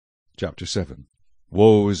Chapter 7.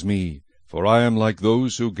 Woe is me! For I am like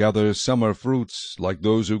those who gather summer fruits, like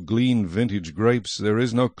those who glean vintage grapes. There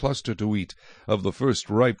is no cluster to eat of the first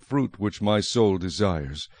ripe fruit which my soul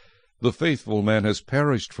desires. The faithful man has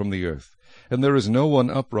perished from the earth, and there is no one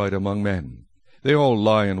upright among men. They all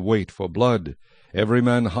lie in wait for blood. Every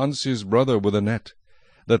man hunts his brother with a net,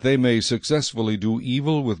 that they may successfully do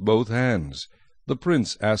evil with both hands. The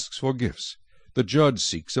prince asks for gifts, the judge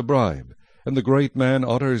seeks a bribe, and the great man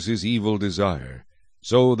utters his evil desire.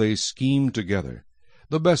 So they scheme together.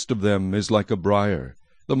 The best of them is like a briar.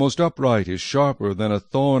 The most upright is sharper than a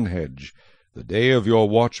thorn hedge. The day of your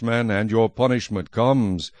watchman and your punishment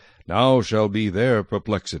comes. Now shall be their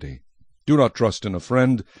perplexity. Do not trust in a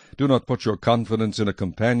friend. Do not put your confidence in a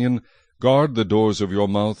companion. Guard the doors of your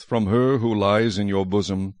mouth from her who lies in your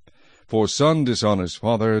bosom. For son dishonors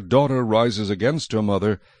father, daughter rises against her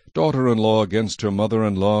mother, daughter-in-law against her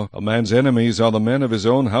mother-in-law. A man's enemies are the men of his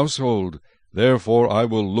own household. Therefore I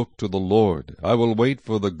will look to the Lord. I will wait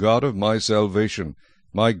for the God of my salvation.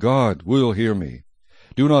 My God will hear me.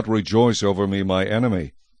 Do not rejoice over me, my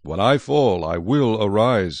enemy. When I fall, I will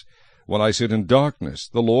arise. When I sit in darkness,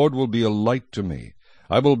 the Lord will be a light to me.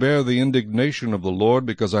 I will bear the indignation of the Lord,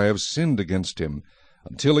 because I have sinned against him,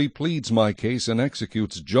 until he pleads my case and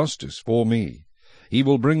executes justice for me. He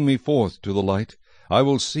will bring me forth to the light. I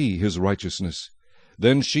will see his righteousness.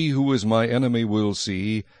 Then she who is my enemy will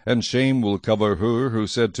see, and shame will cover her who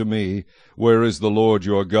said to me, Where is the Lord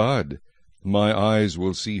your God? My eyes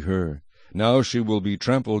will see her. Now she will be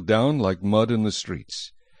trampled down like mud in the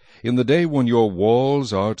streets. In the day when your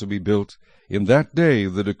walls are to be built, in that day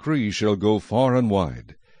the decree shall go far and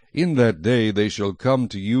wide. In that day they shall come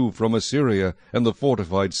to you from Assyria and the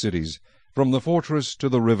fortified cities, from the fortress to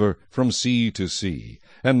the river, from sea to sea,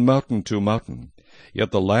 and mountain to mountain.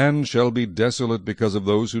 Yet the land shall be desolate because of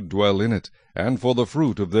those who dwell in it, and for the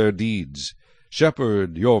fruit of their deeds.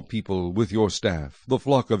 Shepherd your people with your staff, the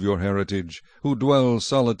flock of your heritage, who dwell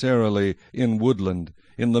solitarily in woodland,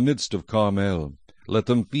 in the midst of Carmel. Let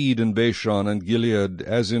them feed in Bashan and Gilead,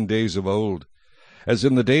 as in days of old. As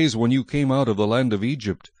in the days when you came out of the land of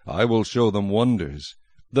Egypt, I will show them wonders.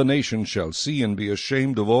 The nations shall see and be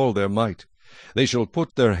ashamed of all their might. They shall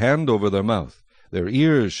put their hand over their mouth, their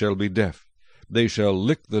ears shall be deaf. They shall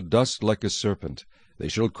lick the dust like a serpent. They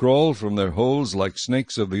shall crawl from their holes like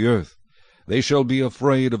snakes of the earth. They shall be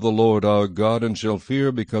afraid of the Lord our God, and shall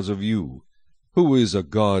fear because of you. Who is a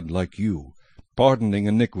God like you, pardoning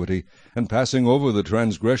iniquity, and passing over the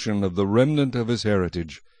transgression of the remnant of his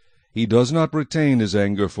heritage? He does not retain his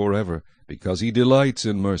anger forever, because he delights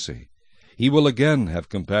in mercy. He will again have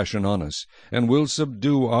compassion on us, and will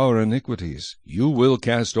subdue our iniquities. You will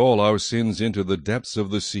cast all our sins into the depths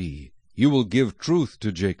of the sea. You will give truth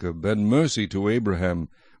to Jacob, and mercy to Abraham,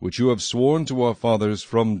 which you have sworn to our fathers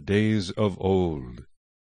from days of old.